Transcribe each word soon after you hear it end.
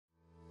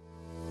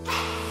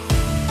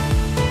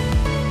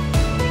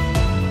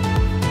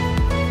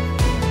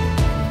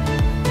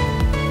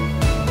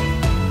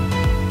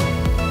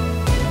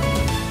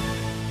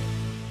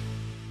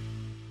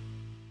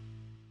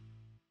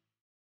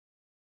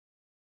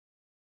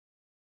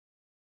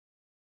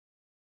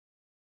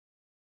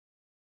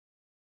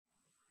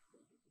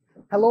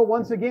Hello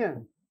once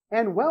again,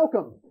 and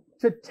welcome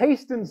to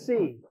Taste and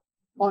See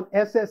on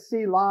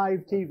SSC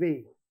Live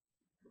TV.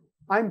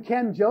 I'm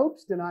Ken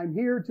Jobst, and I'm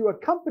here to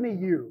accompany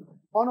you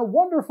on a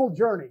wonderful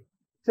journey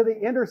to the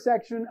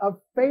intersection of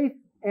faith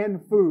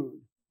and food.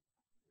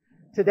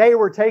 Today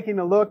we're taking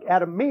a look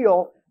at a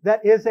meal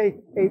that is a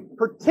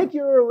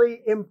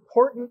particularly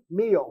important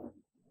meal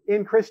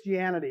in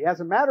Christianity. As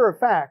a matter of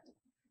fact,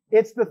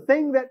 it's the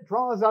thing that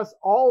draws us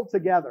all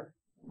together.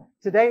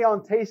 Today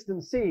on Taste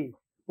and See,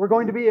 we're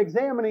going to be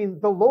examining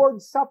the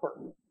Lord's Supper,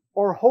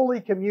 or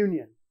Holy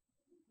Communion.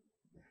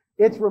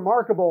 It's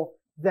remarkable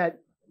that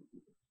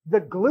the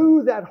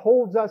glue that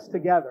holds us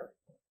together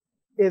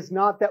is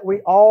not that we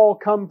all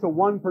come to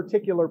one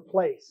particular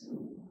place.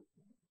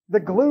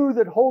 The glue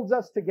that holds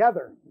us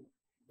together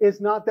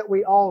is not that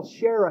we all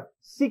share a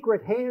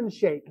secret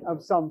handshake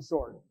of some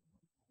sort.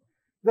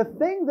 The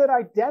thing that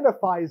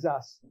identifies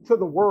us to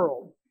the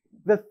world,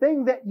 the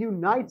thing that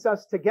unites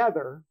us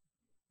together,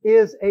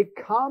 is a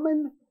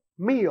common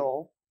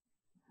meal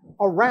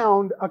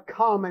around a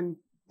common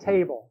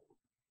table.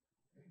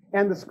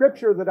 And the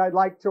scripture that I'd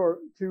like to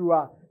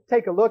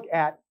take a look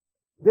at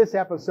this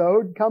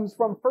episode comes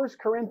from 1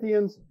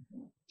 Corinthians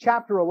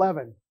chapter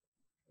 11,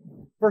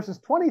 verses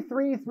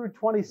 23 through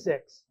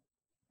 26.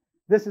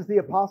 This is the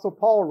Apostle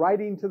Paul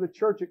writing to the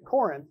church at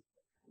Corinth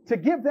to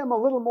give them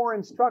a little more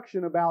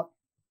instruction about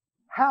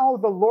how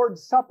the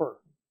Lord's Supper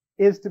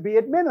is to be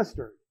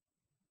administered.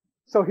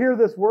 So hear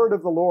this word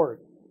of the Lord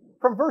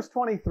from verse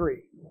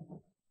 23.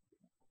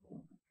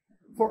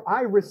 For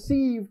I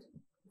received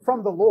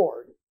from the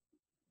Lord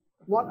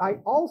what I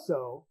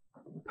also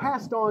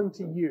passed on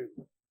to you.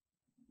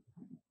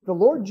 The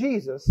Lord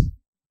Jesus,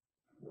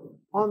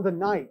 on the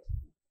night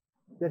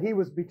that he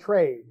was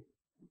betrayed,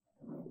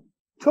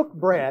 took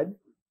bread,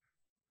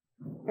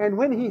 and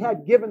when he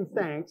had given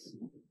thanks,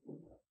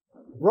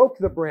 broke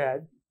the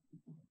bread,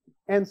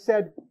 and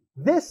said,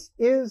 "This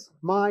is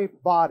my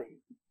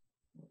body,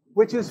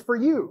 which is for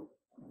you.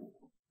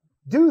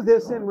 Do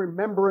this in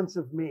remembrance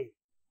of me."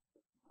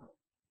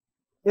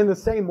 In the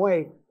same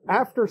way,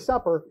 after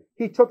supper,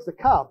 he took the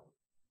cup,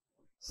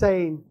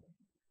 saying,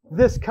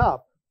 "This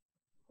cup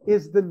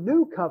is the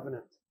new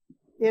covenant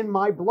in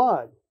my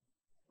blood.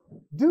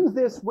 Do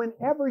this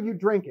whenever you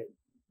drink it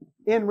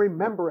in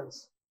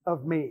remembrance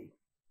of me.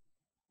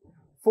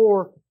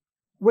 For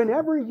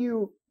whenever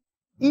you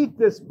eat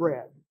this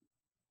bread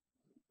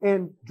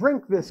and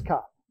drink this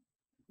cup,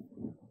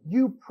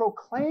 you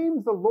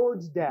proclaim the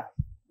Lord's death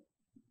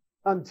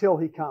until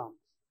he comes."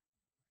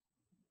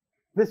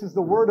 This is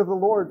the word of the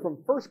Lord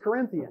from 1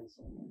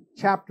 Corinthians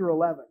chapter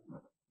 11,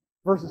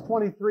 verses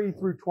 23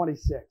 through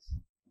 26.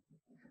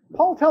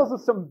 Paul tells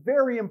us some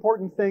very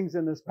important things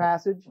in this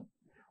passage.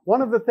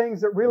 One of the things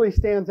that really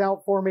stands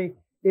out for me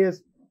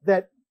is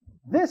that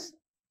this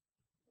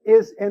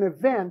is an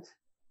event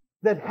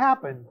that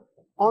happened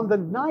on the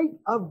night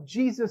of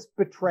Jesus'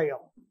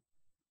 betrayal.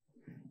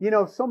 You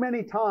know, so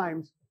many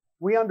times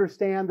we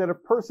understand that a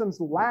person's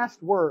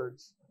last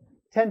words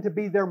tend to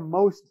be their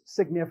most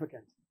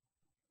significant.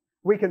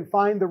 We can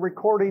find the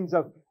recordings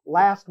of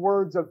last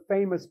words of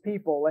famous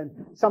people,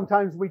 and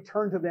sometimes we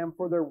turn to them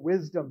for their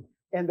wisdom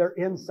and their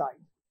insight.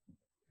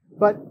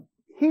 But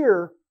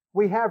here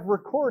we have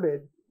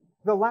recorded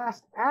the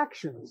last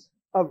actions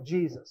of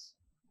Jesus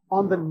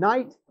on the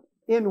night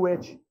in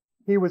which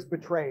he was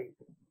betrayed.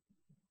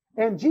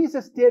 And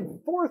Jesus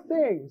did 4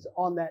 things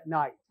on that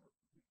night.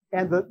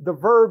 And the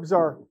verbs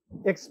are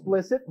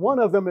explicit. One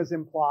of them is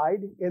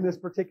implied in this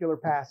particular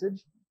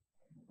passage.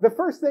 The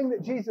first thing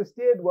that Jesus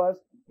did was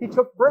he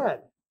took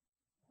bread.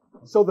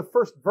 So the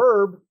first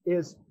verb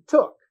is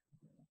took,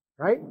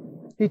 right?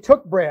 He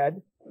took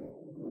bread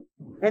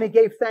and he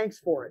gave thanks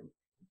for it.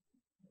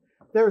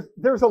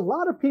 There's a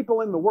lot of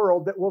people in the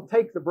world that will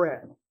take the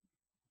bread.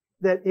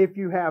 That if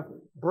you have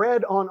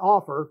bread on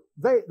offer,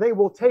 they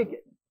will take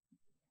it.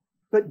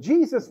 But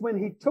Jesus, when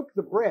he took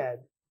the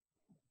bread,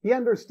 he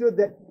understood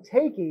that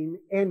taking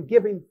and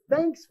giving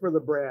thanks for the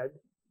bread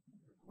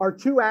are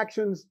 2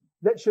 actions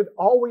that should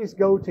always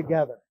go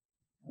together.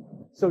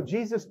 So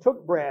Jesus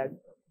took bread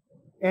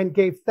and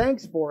gave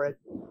thanks for it,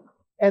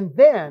 and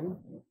then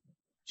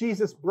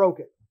Jesus broke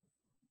it.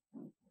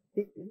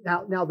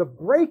 Now the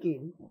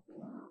breaking,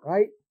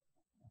 right,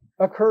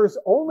 occurs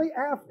only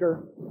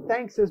after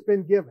thanks has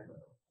been given.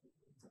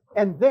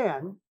 And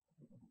then,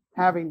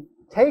 having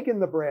taken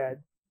the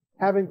bread,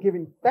 having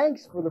given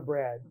thanks for the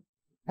bread,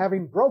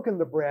 having broken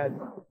the bread,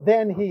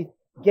 then he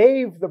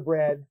gave the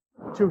bread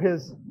to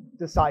his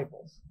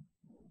disciples.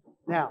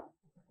 Now,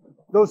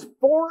 those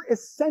 4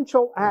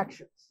 essential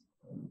actions,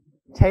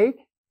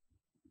 take,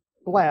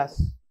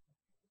 bless,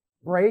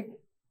 break,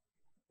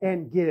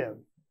 and give,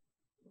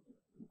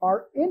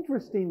 are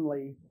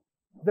interestingly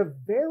the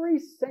very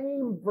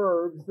same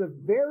verbs, the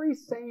very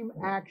same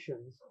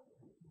actions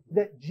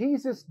that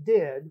Jesus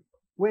did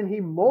when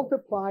he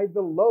multiplied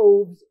the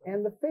loaves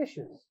and the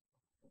fishes.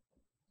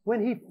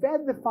 When he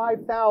fed the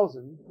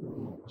 5,000,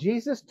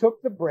 Jesus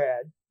took the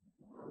bread,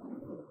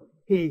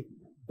 he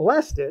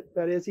blessed it,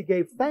 that is, he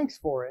gave thanks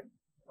for it,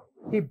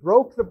 he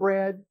broke the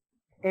bread,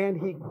 and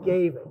He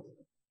gave it.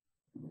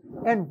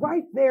 And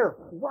right there,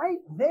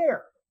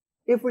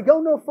 if we go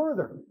no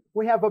further,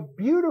 we have a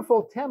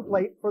beautiful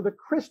template for the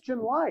Christian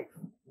life.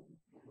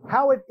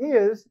 How it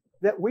is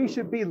that we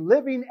should be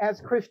living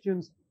as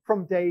Christians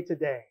from day to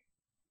day.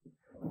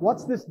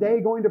 What's this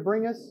day going to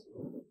bring us?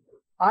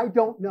 I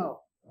don't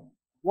know.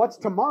 What's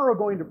tomorrow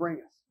going to bring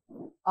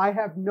us? I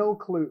have no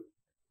clue.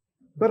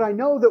 But I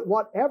know that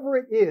whatever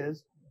it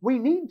is, we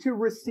need to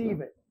receive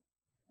it.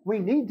 We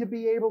need to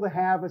be able to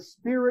have a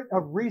spirit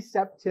of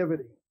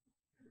receptivity.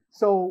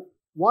 So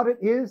what it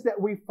is that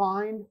we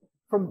find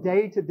from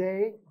day to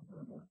day,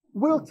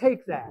 we'll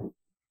take that.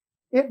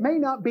 It may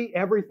not be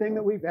everything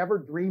that we've ever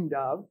dreamed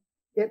of.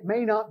 It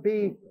may not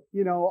be,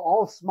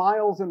 all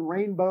smiles and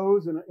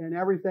rainbows and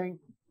everything,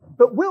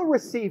 but we'll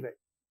receive it.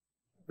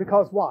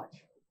 Because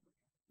watch,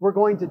 we're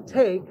going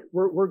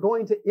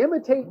to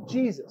imitate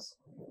Jesus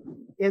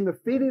in the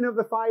feeding of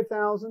the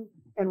 5,000,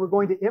 and we're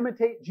going to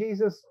imitate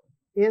Jesus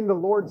in the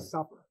Lord's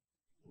Supper.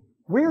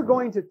 We're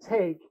going to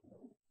take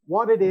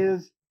what it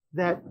is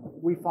that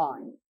we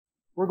find.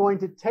 We're going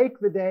to take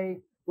the day.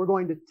 We're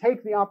going to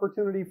take the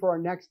opportunity for our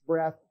next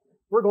breath.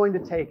 We're going to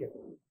take it.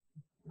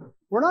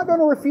 We're not going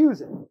to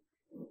refuse it.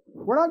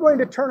 We're not going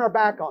to turn our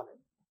back on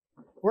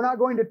it. We're not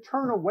going to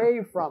turn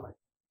away from it.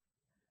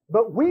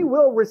 But we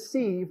will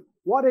receive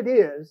what it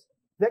is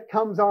that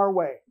comes our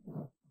way.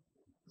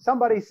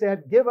 Somebody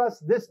said, "Give us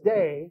this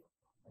day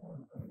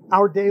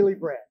our daily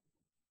bread."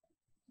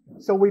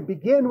 So we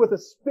begin with a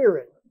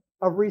spirit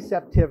of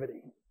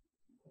receptivity.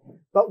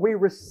 But we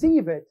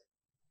receive it,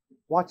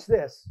 watch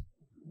this,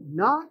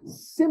 not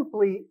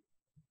simply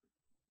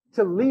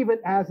to leave it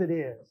as it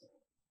is.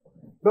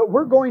 But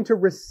we're going to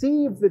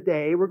receive the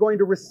day, we're going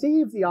to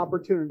receive the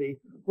opportunity,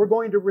 we're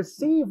going to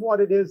receive what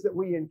it is that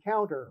we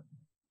encounter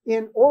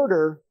in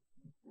order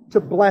to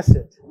bless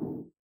it.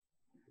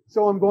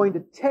 So I'm going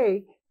to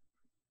take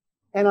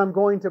and I'm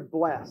going to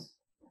bless.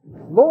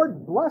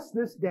 Lord, bless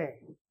this day.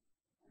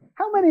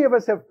 How many of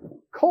us have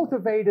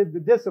cultivated the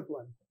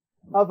discipline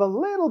of a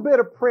little bit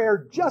of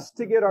prayer just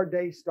to get our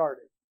day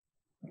started?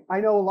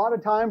 I know a lot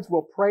of times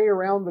we'll pray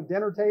around the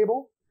dinner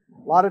table.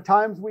 A lot of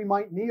times we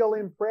might kneel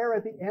in prayer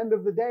at the end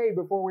of the day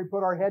before we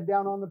put our head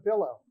down on the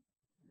pillow.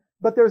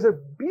 But there's a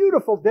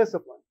beautiful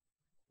discipline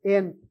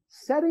in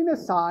setting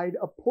aside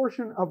a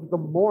portion of the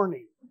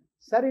morning,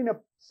 setting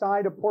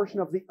aside a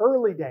portion of the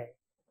early day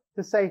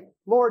to say,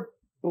 Lord,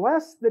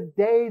 bless the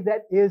day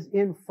that is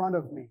in front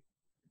of me.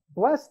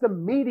 Bless the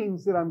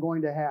meetings that I'm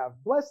going to have.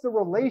 Bless the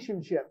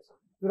relationships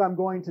that I'm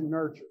going to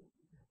nurture.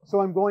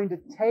 So I'm going to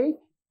take,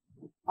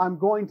 I'm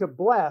going to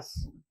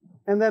bless,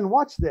 and then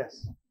watch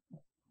this.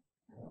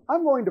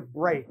 I'm going to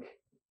break.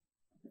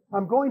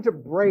 I'm going to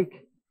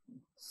break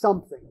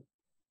something.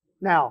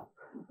 Now,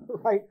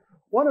 right,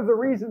 one of the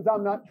reasons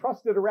I'm not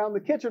trusted around the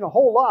kitchen a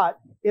whole lot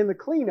in the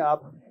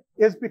cleanup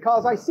is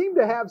because I seem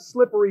to have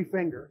slippery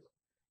fingers.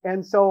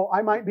 And so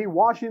I might be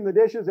washing the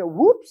dishes and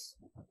whoops,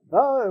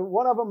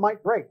 one of them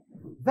might break.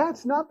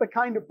 That's not the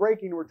kind of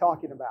breaking we're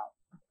talking about.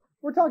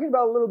 We're talking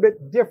about a little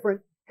bit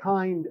different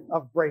kind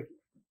of breaking.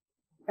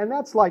 And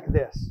that's like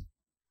this.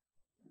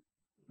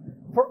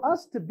 For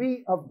us to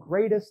be of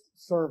greatest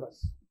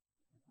service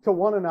to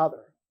one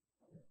another,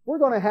 we're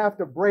going to have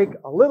to break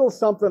a little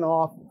something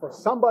off for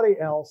somebody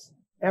else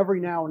every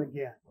now and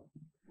again.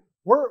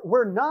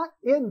 We're not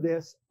in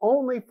this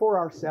only for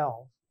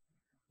ourselves,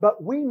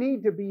 but we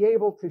need to be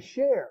able to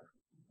share,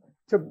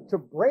 to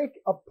break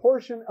a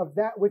portion of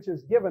that which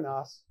is given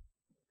us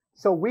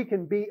so we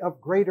can be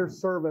of greater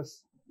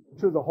service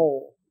to the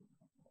whole.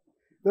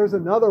 There's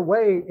another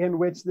way in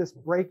which this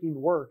breaking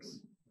works.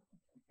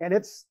 And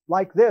it's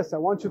like this. I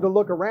want you to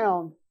look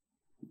around.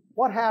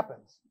 What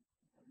happens?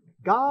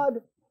 God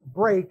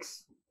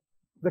breaks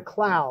the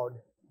cloud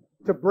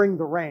to bring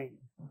the rain.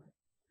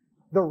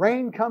 The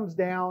rain comes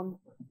down.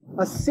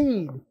 A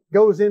seed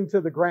goes into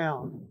the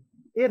ground.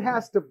 It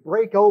has to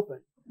break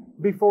open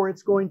before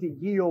it's going to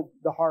yield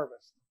the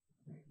harvest.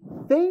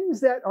 Things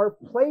that are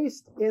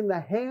placed in the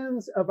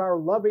hands of our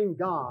loving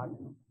God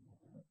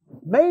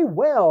may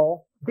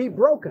well be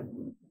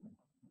broken.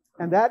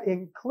 And that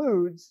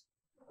includes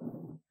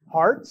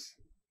hearts.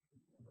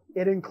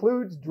 It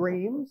includes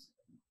dreams.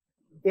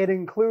 It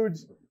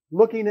includes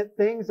looking at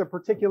things a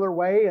particular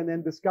way and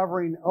then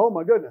discovering, oh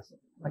my goodness,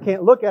 I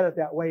can't look at it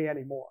that way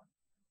anymore.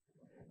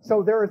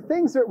 So there are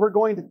things that we're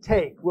going to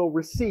take, we'll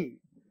receive.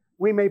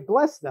 We may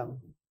bless them.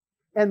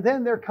 And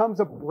then there comes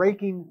a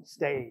breaking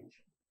stage.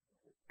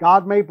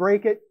 God may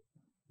break it.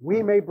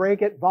 We may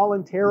break it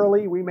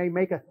voluntarily. We may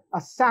make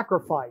a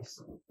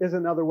sacrifice, is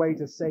another way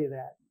to say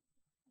that.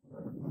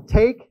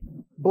 Take,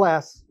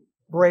 bless,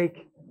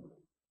 break,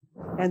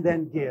 and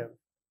then give.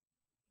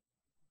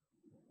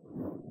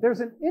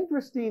 There's an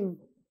interesting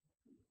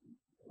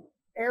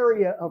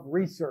area of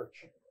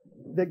research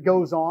that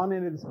goes on,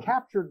 and it has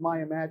captured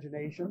my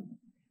imagination.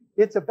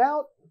 It's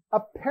about a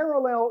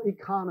parallel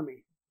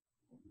economy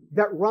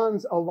that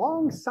runs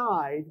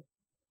alongside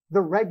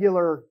the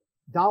regular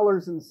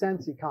dollars and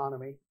cents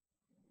economy.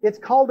 It's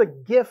called a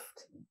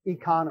gift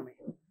economy.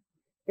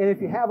 And if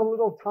you have a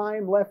little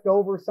time left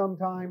over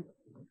sometime,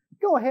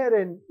 go ahead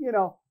and,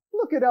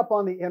 look it up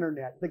on the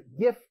internet, the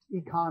gift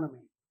economy.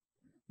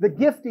 The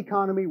gift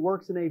economy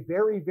works in a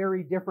very,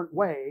 very different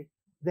way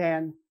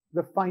than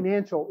the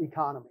financial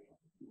economy.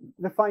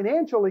 The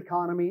financial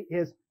economy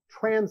is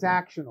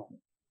transactional.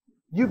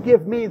 You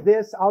give me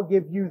this, I'll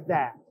give you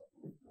that.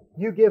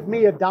 You give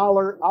me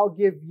 $1, I'll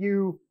give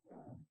you,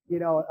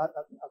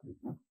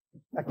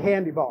 a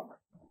candy bar.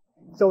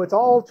 So it's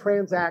all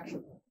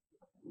transactional.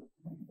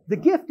 The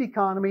gift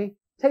economy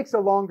takes a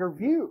longer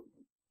view.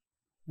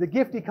 The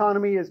gift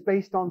economy is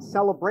based on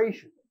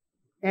celebration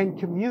and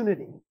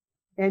community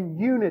and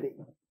unity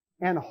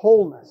and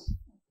wholeness.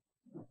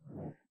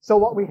 So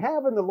what we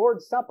have in the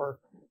Lord's Supper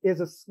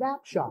is a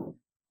snapshot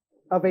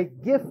of a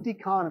gift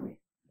economy.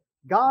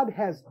 God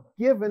has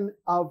given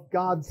of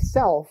God's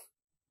self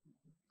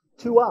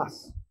to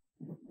us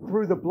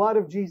through the blood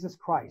of Jesus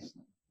Christ.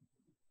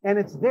 And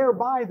it's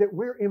thereby that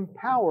we're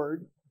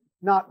empowered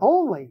not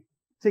only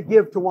to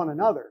give to one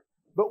another,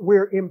 but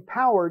we're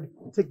empowered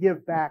to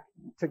give back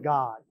to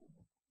God.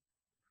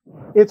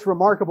 It's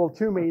remarkable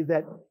to me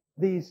that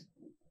the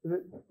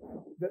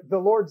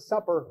Lord's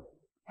Supper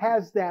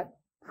has that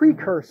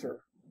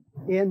precursor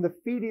in the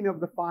feeding of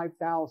the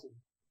 5,000,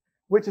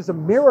 which is a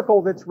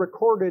miracle that's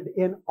recorded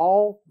in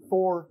all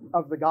 4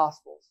 of the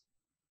Gospels.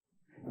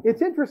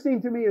 It's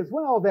interesting to me as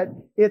well that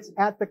it's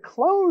at the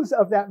close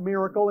of that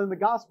miracle in the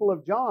Gospel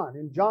of John,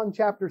 in John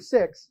chapter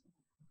 6,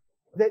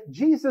 that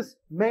Jesus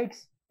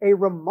makes a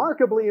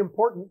remarkably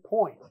important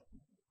point.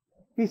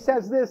 He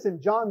says this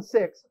in John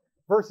 6,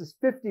 verses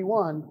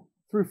 51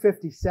 through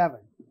 57.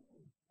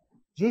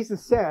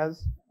 Jesus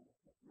says,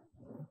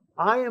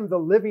 I am the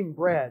living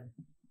bread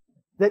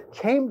that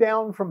came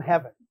down from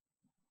heaven.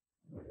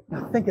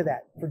 Now think of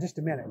that for just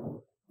a minute.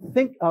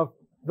 Think of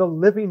the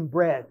living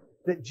bread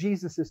that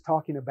Jesus is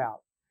talking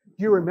about.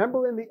 Do you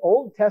remember in the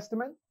Old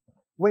Testament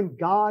when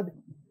God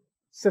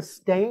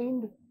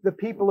sustained the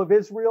people of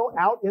Israel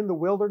out in the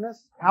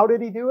wilderness? How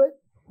did He do it?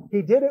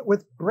 He did it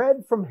with bread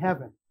from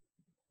heaven.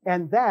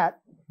 And that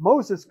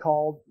Moses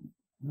called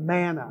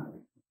manna.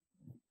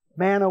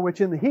 Manna,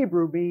 which in the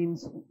Hebrew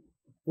means,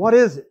 what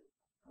is it?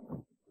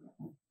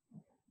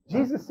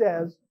 Jesus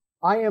says,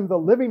 I am the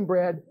living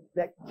bread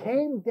that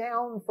came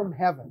down from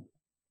heaven.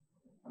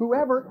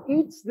 Whoever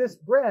eats this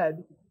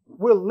bread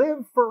will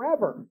live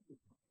forever.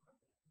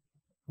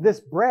 This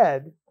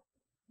bread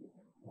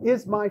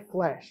is my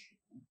flesh,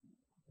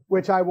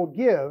 which I will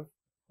give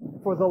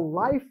for the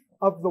life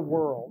of the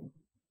world.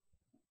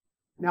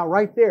 Now,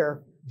 right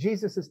there,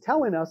 Jesus is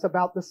telling us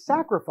about the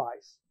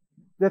sacrifice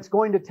that's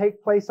going to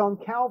take place on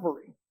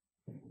Calvary.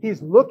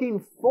 He's looking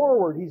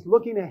forward, He's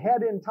looking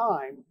ahead in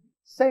time,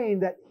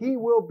 saying that He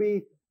will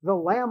be the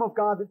Lamb of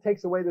God that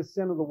takes away the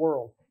sin of the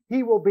world.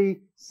 He will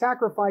be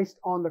sacrificed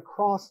on the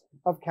cross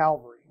of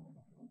Calvary.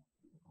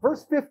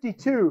 Verse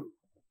 52,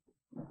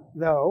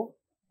 though,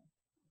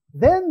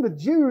 then the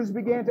Jews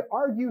began to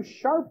argue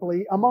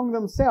sharply among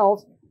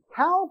themselves,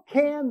 how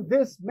can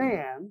this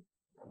man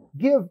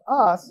give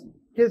us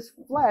His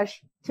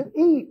flesh to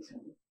eat?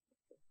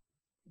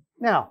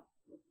 Now,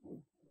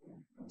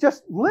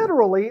 just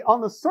literally on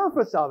the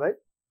surface of it,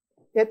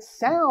 it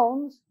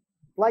sounds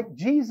like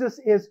Jesus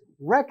is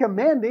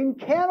recommending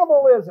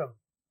cannibalism.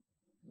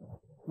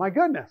 My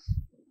goodness.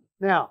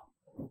 Now,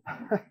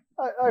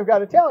 I've got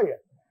to tell you,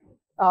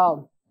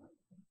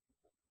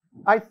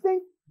 I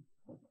think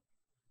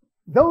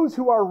those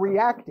who are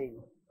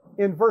reacting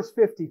in verse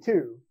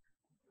 52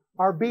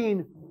 are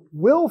being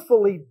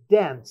willfully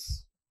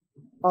dense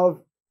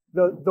of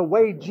the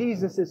way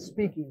Jesus is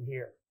speaking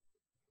here.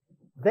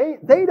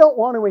 They don't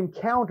want to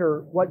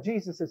encounter what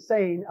Jesus is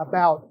saying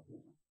about,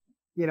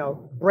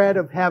 bread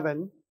of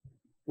heaven,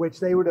 which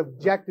they would have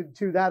objected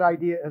to that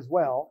idea as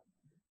well,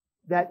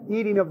 that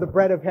eating of the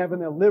bread of heaven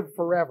they'll live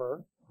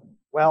forever.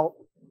 Well,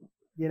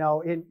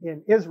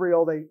 in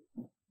Israel, they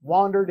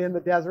wandered in the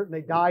desert and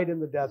they died in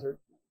the desert.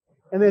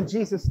 And then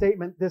Jesus'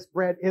 statement, this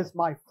bread is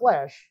my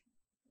flesh.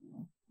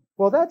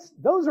 Well,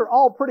 those are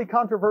all pretty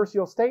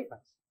controversial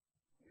statements.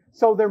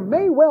 So there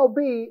may well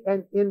be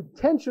an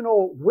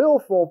intentional,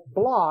 willful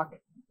block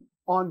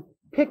on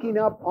picking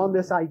up on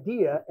this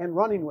idea and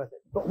running with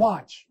it. But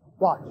watch.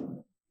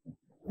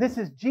 This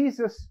is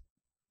Jesus'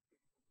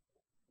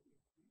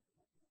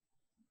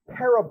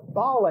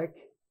 parabolic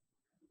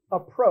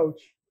approach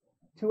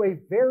to a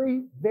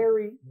very,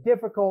 very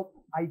difficult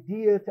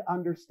idea to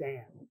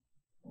understand.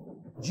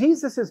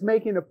 Jesus is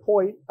making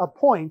a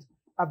point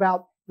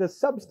about the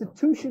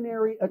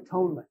substitutionary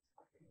atonement.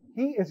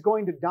 He is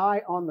going to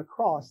die on the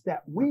cross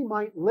that we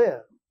might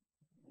live.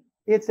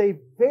 It's a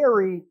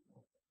very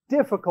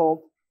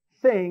difficult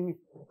thing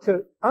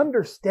to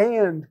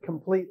understand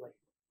completely.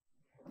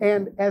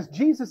 And as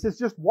Jesus is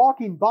just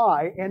walking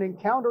by and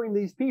encountering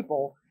these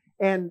people,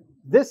 and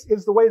this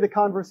is the way the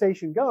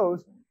conversation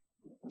goes,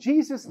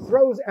 Jesus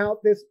throws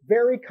out this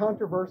very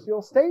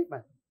controversial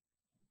statement.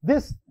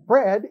 This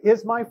bread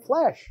is my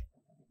flesh,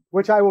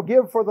 which I will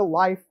give for the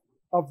life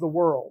of the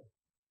world.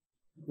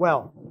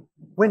 Well,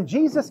 when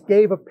Jesus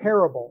gave a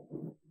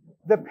parable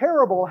the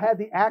parable had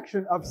the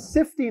action of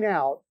sifting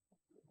out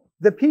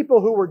the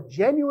people who were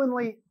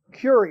genuinely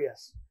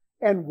curious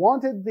and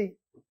wanted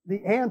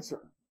the answer,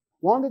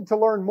 wanted to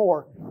learn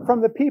more,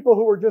 from the people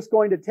who were just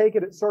going to take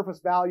it at surface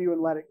value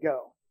and let it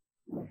go.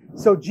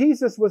 So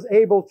Jesus was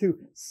able to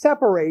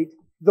separate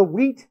the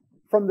wheat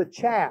from the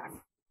chaff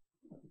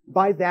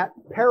by that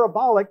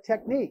parabolic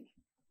technique.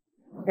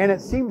 And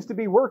it seems to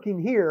be working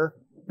here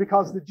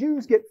because the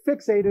Jews get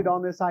fixated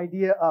on this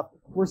idea of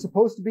we're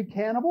supposed to be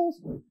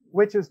cannibals,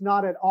 which is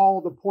not at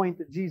all the point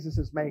that Jesus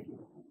is making.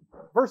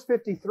 Verse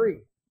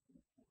 53,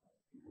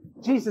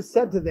 Jesus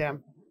said to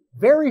them,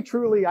 "Very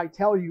truly I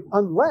tell you,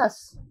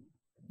 unless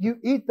you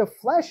eat the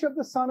flesh of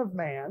the Son of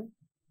Man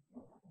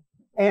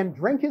and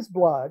drink his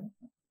blood,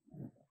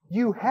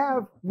 you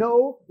have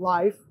no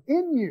life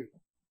in you.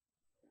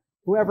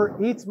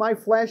 Whoever eats my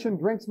flesh and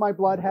drinks my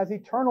blood has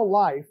eternal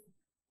life,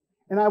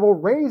 and I will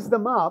raise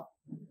them up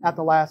at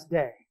the last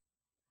day.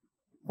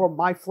 For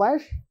my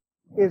flesh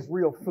is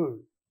real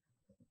food,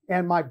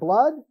 and my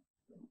blood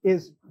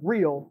is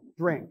real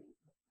drink.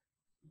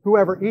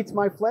 Whoever eats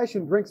my flesh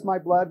and drinks my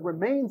blood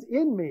remains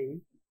in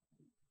me,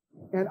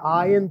 and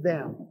I in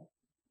them.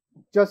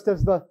 Just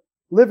as the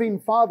living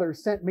Father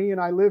sent me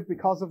and I live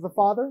because of the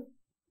Father,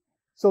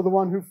 so the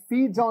one who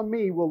feeds on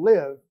me will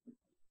live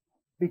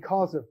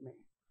because of me.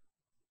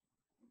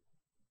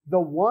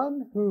 The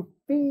one who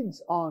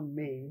feeds on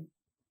me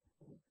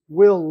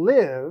will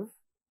live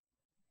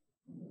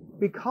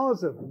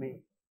because of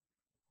me."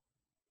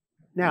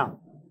 Now,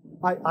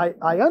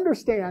 I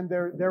understand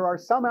there are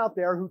some out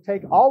there who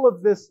take all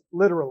of this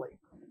literally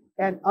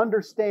and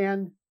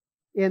understand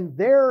in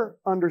their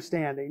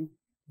understanding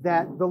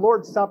that the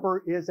Lord's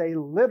Supper is a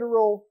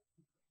literal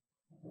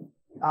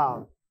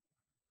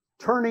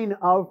turning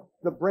of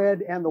the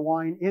bread and the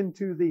wine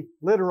into the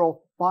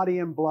literal body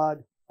and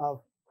blood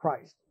of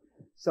Christ.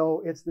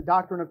 So it's the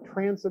doctrine of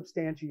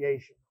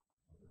transubstantiation.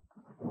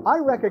 I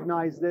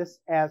recognize this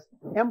as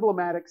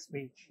emblematic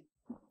speech,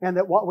 and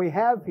that what we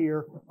have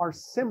here are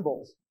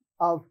symbols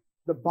of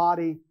the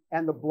body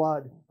and the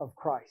blood of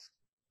Christ.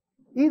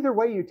 Either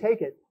way you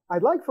take it,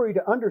 I'd like for you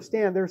to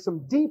understand there's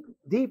some deep,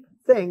 deep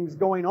things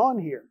going on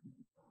here.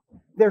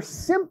 They're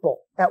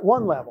simple at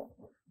one level,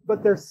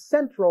 but they're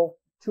central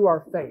to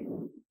our faith.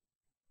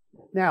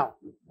 Now,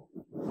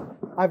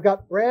 I've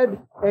got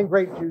bread and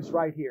grape juice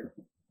right here.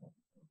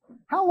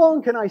 How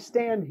long can I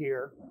stand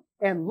here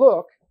and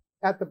look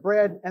at the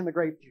bread and the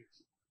grape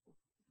juice?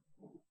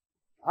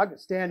 I could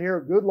stand here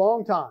a good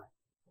long time.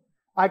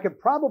 I could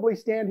probably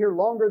stand here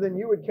longer than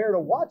you would care to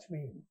watch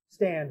me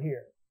stand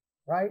here,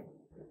 right?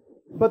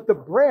 But the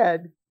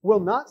bread will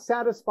not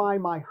satisfy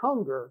my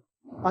hunger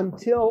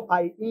until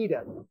I eat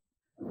it.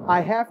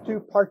 I have to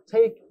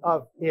partake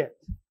of it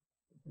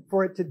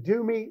for it to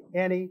do me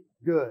any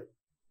good.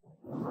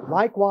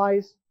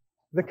 Likewise,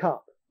 the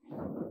cup.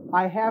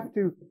 I have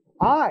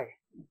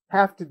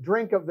to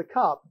drink of the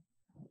cup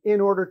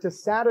in order to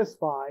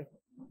satisfy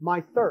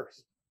my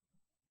thirst.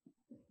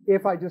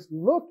 If I just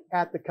look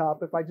at the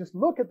cup, if I just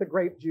look at the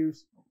grape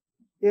juice,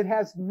 it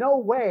has no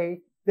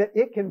way that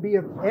it can be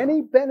of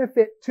any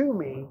benefit to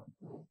me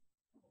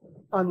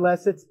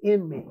unless it's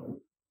in me.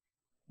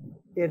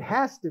 It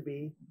has to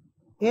be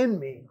in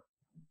me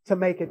to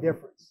make a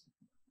difference.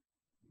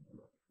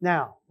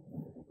 Now,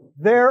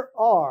 there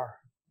are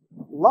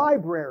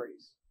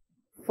libraries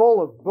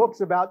full of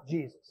books about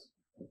Jesus.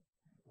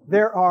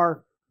 There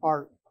are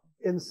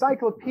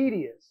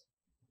encyclopedias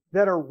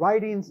that are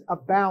writings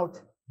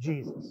about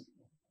Jesus.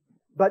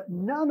 But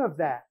none of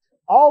that,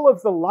 all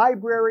of the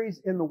libraries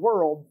in the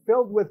world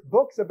filled with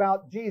books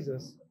about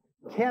Jesus,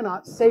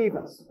 cannot save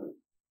us.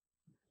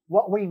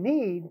 What we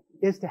need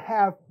is to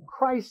have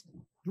Christ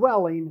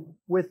dwelling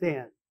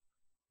within.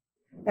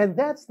 And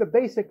that's the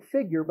basic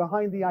figure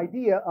behind the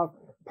idea of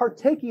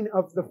partaking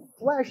of the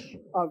flesh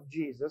of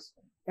Jesus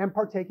and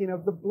partaking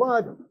of the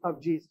blood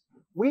of Jesus.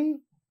 We,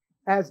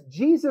 as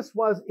Jesus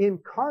was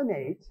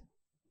incarnate,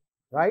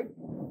 right?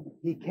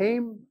 He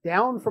came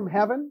down from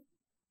heaven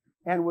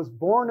and was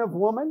born of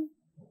woman.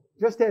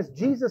 Just as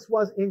Jesus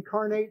was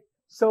incarnate,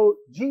 so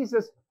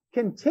Jesus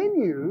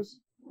continues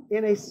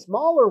in a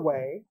smaller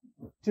way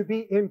to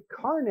be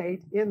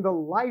incarnate in the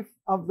life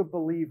of the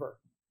believer.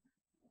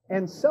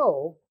 And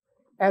so,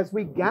 as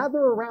we gather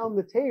around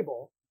the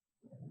table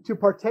to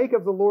partake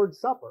of the Lord's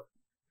Supper,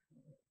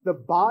 the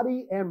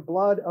body and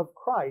blood of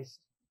Christ,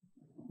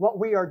 what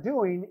we are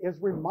doing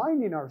is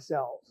reminding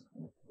ourselves,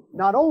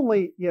 not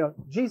only,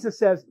 Jesus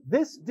says,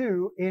 "This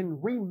do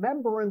in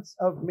remembrance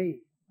of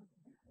me."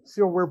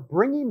 So we're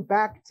bringing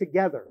back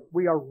together.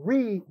 We are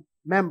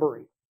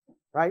remembering,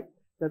 right?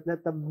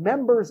 That the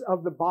members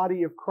of the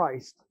body of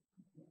Christ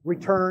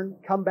return,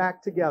 come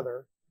back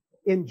together,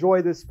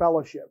 enjoy this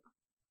fellowship.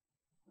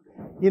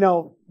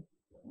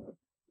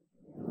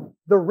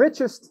 The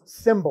richest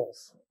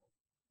symbols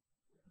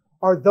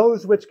are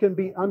those which can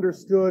be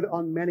understood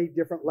on many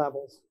different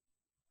levels.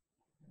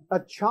 A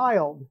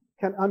child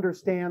can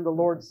understand the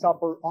Lord's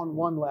Supper on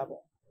one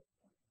level,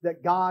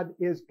 that God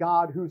is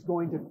God who's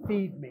going to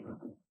feed me.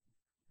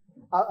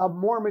 A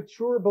more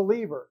mature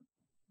believer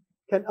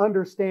can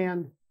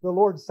understand the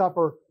Lord's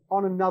Supper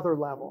on another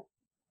level,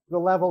 the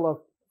level of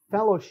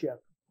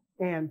fellowship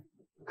and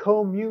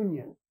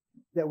communion,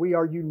 that we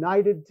are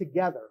united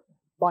together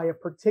by a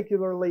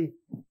particularly,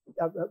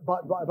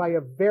 by a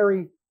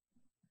very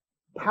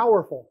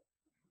powerful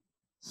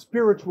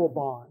spiritual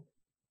bond.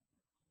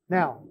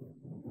 Now,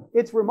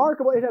 it's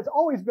remarkable, it has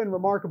always been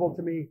remarkable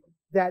to me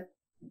that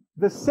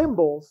the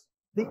symbols,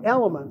 the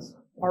elements,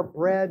 are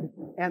bread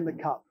and the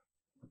cup.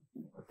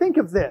 Think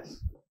of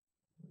this.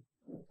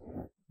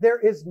 There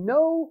is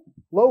no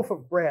loaf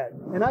of bread,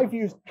 and I've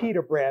used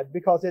pita bread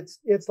because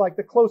it's like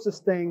the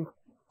closest thing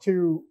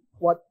to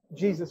what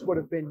Jesus would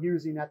have been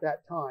using at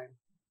that time.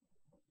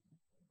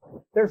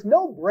 There's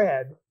no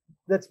bread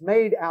that's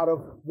made out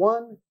of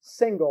one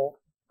single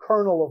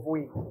kernel of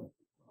wheat.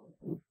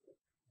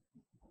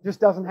 Just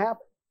doesn't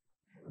happen.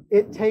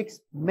 It takes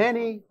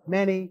many,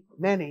 many,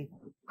 many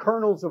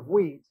kernels of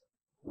wheat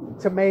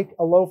to make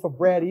a loaf of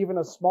bread, even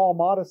a small,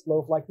 modest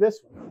loaf like this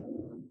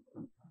one.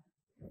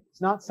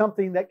 It's not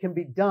something that can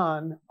be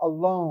done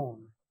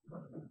alone.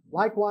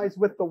 Likewise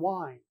with the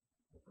wine.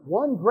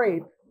 One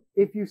grape,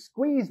 if you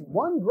squeeze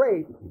one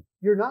grape,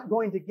 you're not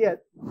going to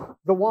get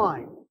the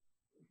wine.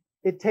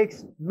 It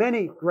takes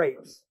many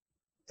grapes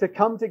to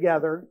come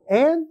together,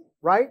 and,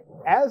 right,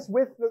 as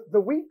with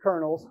the wheat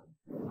kernels,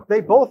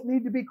 they both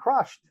need to be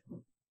crushed.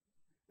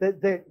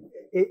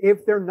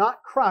 If they're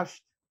not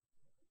crushed,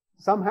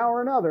 somehow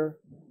or another,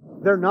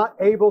 they're not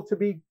able to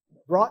be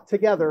brought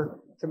together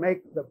to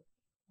make the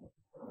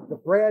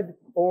bread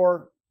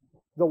or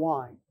the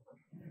wine.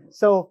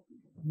 So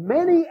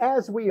many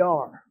as we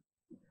are,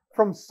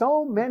 from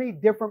so many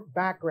different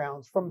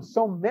backgrounds, from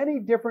so many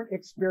different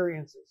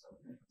experiences,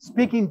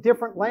 speaking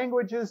different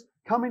languages,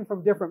 coming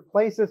from different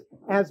places,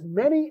 as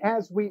many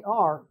as we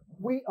are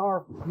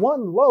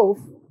one loaf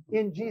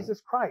in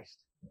Jesus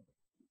Christ.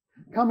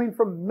 Coming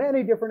from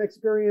many different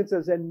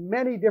experiences and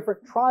many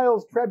different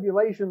trials,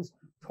 tribulations,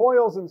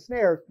 toils, and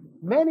snares,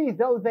 many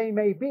though they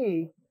may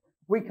be,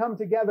 we come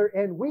together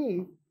and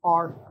we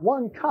are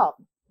one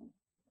cup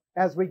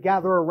as we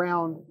gather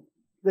around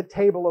the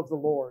table of the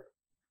Lord.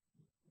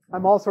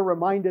 I'm also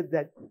reminded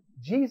that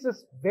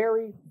Jesus'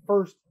 very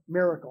first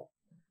miracle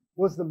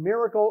was the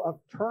miracle of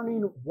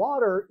turning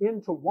water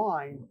into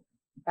wine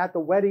at the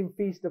wedding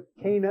feast of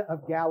Cana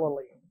of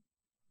Galilee.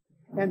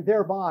 And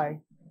thereby,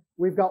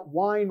 we've got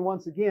wine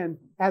once again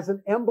as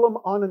an emblem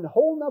on a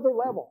whole nother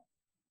level.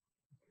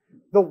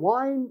 The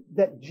wine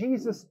that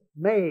Jesus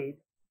made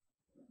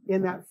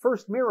in that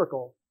first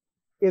miracle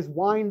is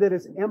wine that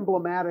is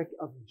emblematic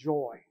of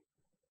joy.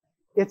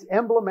 It's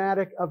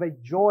emblematic of a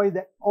joy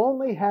that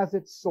only has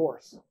its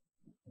source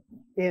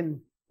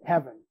in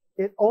heaven.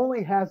 It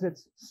only has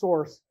its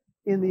source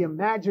in the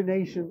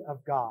imagination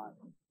of God.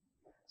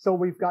 So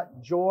we've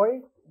got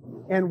joy.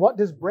 And what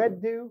does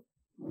bread do?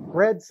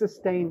 Bread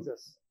sustains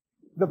us.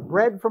 The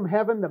bread from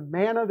heaven, the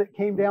manna that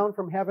came down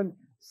from heaven,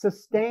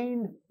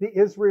 sustained the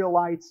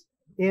Israelites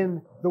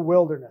in the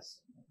wilderness.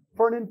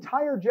 For an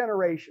entire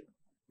generation,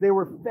 they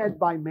were fed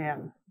by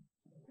manna.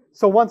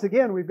 So once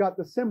again, we've got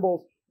the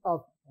symbols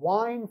of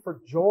wine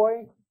for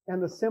joy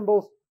and the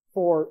symbols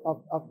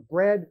of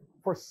bread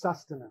for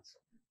sustenance.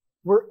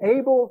 We're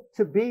able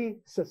to be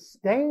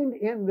sustained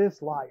in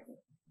this life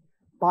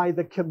by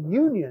the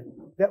communion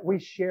that we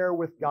share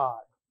with God,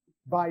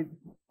 by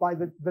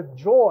the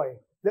joy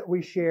that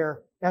we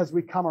share as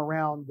we come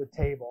around the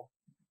table.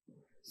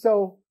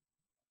 So,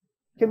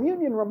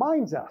 communion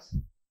reminds us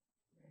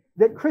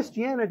that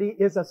Christianity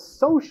is a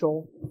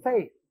social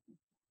faith.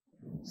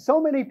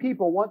 So many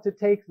people want to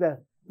take the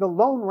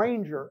Lone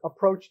Ranger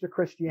approach to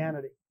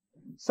Christianity.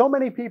 So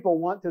many people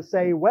want to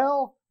say,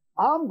 well,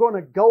 I'm going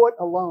to go it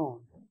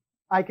alone.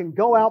 I can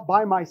go out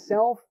by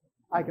myself.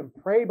 I can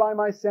pray by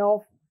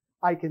myself.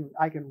 I can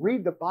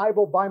read the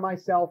Bible by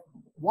myself.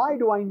 Why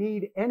do I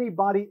need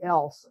anybody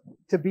else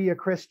to be a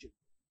Christian?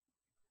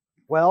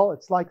 Well,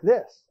 it's like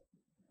this.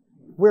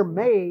 We're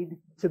made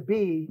to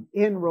be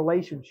in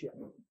relationship.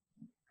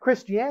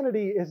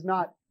 Christianity is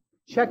not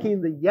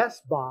checking the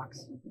yes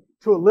box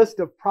to a list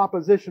of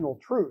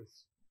propositional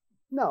truths.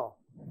 No.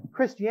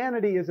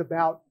 Christianity is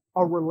about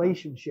a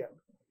relationship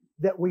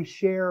that we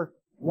share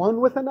one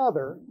with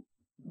another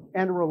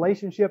and a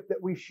relationship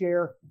that we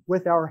share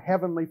with our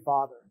Heavenly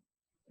Father.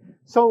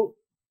 So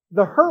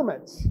the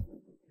hermits,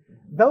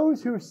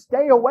 those who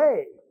stay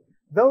away,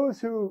 those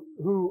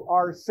who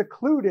are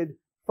secluded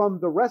from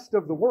the rest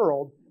of the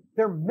world,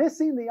 they're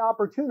missing the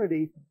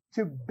opportunity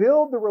to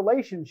build the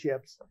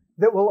relationships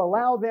that will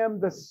allow them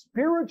the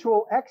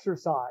spiritual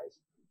exercise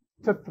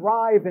to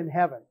thrive in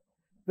heaven.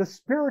 The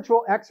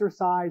spiritual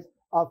exercise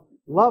of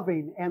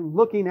loving and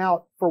looking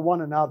out for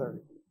one another.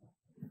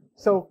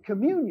 So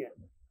communion,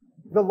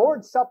 the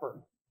Lord's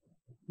Supper,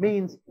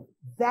 means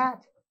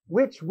that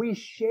which we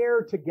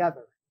share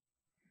together,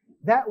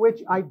 that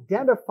which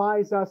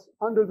identifies us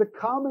under the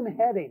common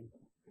heading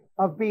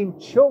of being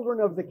children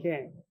of the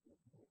King.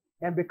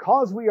 And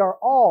because we are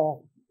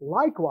all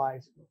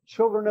likewise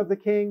children of the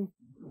King,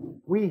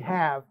 we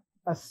have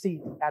a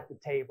seat at the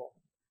table.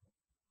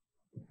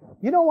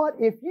 You know what?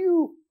 If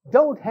you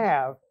don't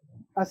have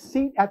a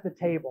seat at the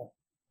table,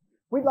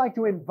 we'd like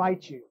to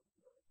invite you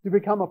to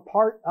become a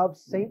part of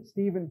St.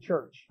 Stephen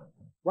Church.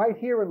 Right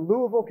here in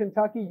Louisville,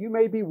 Kentucky, you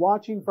may be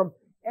watching from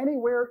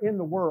anywhere in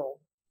the world,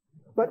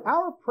 but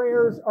our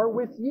prayers are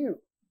with you.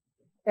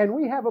 And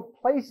we have a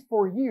place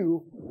for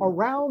you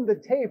around the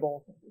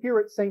table here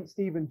at St.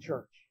 Stephen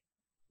Church.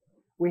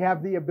 We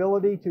have the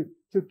ability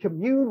to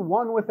commune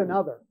one with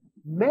another,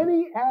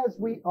 many as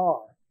we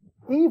are,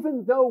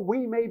 even though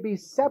we may be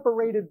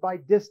separated by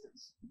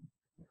distance.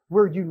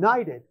 We're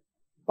united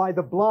by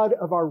the blood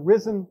of our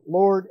risen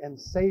Lord and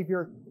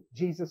Savior,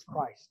 Jesus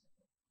Christ.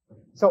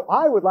 So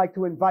I would like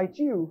to invite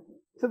you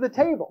to the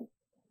table,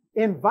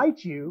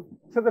 invite you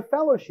to the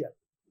fellowship,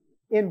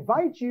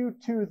 invite you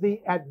to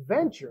the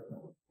adventure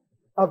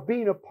of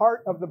being a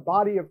part of the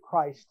body of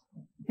Christ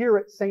here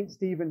at St.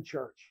 Stephen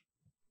Church.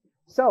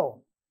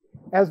 So,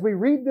 as we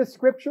read this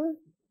scripture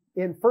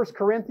in 1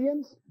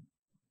 Corinthians,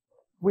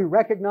 we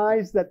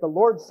recognize that the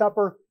Lord's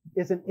Supper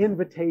is an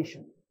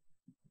invitation.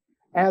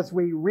 As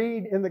we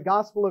read in the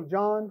Gospel of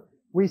John,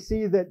 we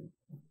see that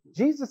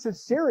Jesus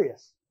is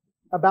serious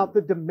about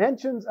the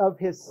dimensions of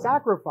his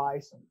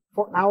sacrifice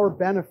for our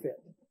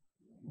benefit.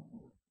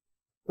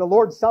 The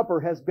Lord's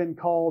Supper has been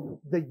called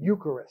the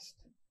Eucharist,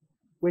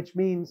 which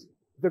means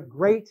the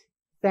great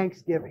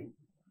thanksgiving.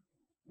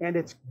 And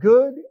it's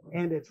good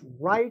and it's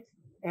right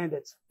and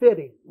it's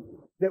fitting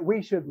that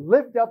we should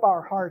lift up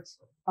our hearts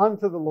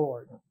unto the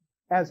Lord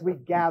as we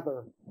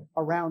gather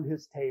around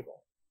his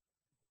table.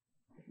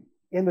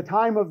 In the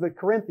time of the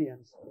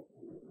Corinthians,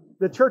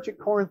 the church at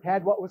Corinth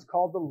had what was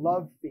called the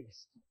love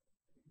feast.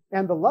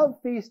 And the love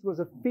feast was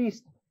a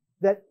feast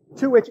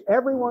to which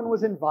everyone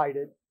was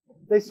invited.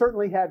 They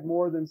certainly had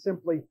more than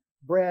simply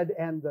bread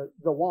and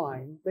the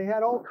wine. They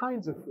had all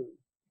kinds of food.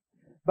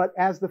 But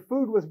as the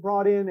food was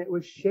brought in, it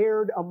was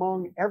shared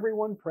among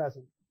everyone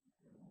present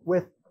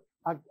with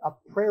a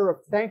prayer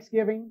of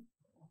thanksgiving,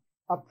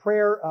 a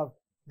prayer of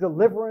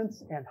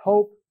deliverance and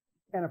hope,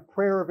 and a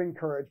prayer of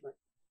encouragement.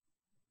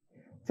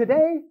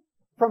 Today,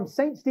 from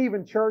St.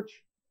 Stephen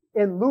Church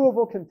in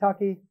Louisville,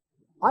 Kentucky,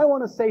 I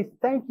want to say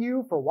thank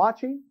you for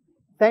watching.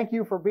 Thank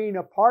you for being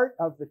a part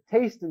of the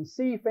Taste and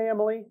See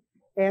family.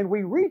 And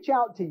we reach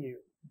out to you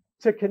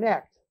to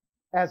connect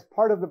as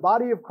part of the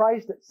body of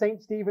Christ at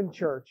St. Stephen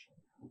Church.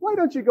 Why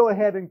don't you go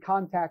ahead and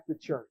contact the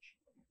church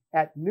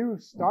at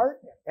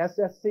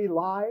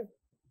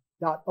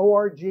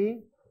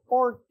newstart@ssclive.org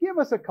or give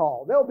us a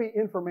call. There'll be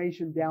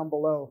information down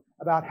below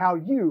about how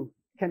you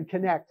can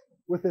connect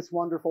with this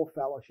wonderful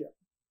fellowship.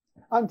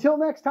 Until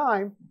next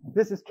time,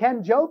 this is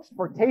Ken Jobst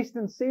for Taste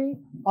and See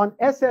on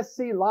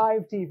SSC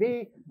Live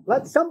TV.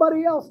 Let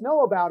somebody else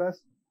know about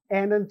us.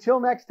 And until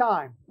next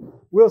time,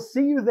 we'll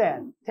see you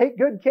then. Take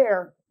good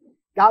care.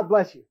 God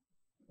bless you.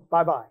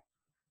 Bye-bye.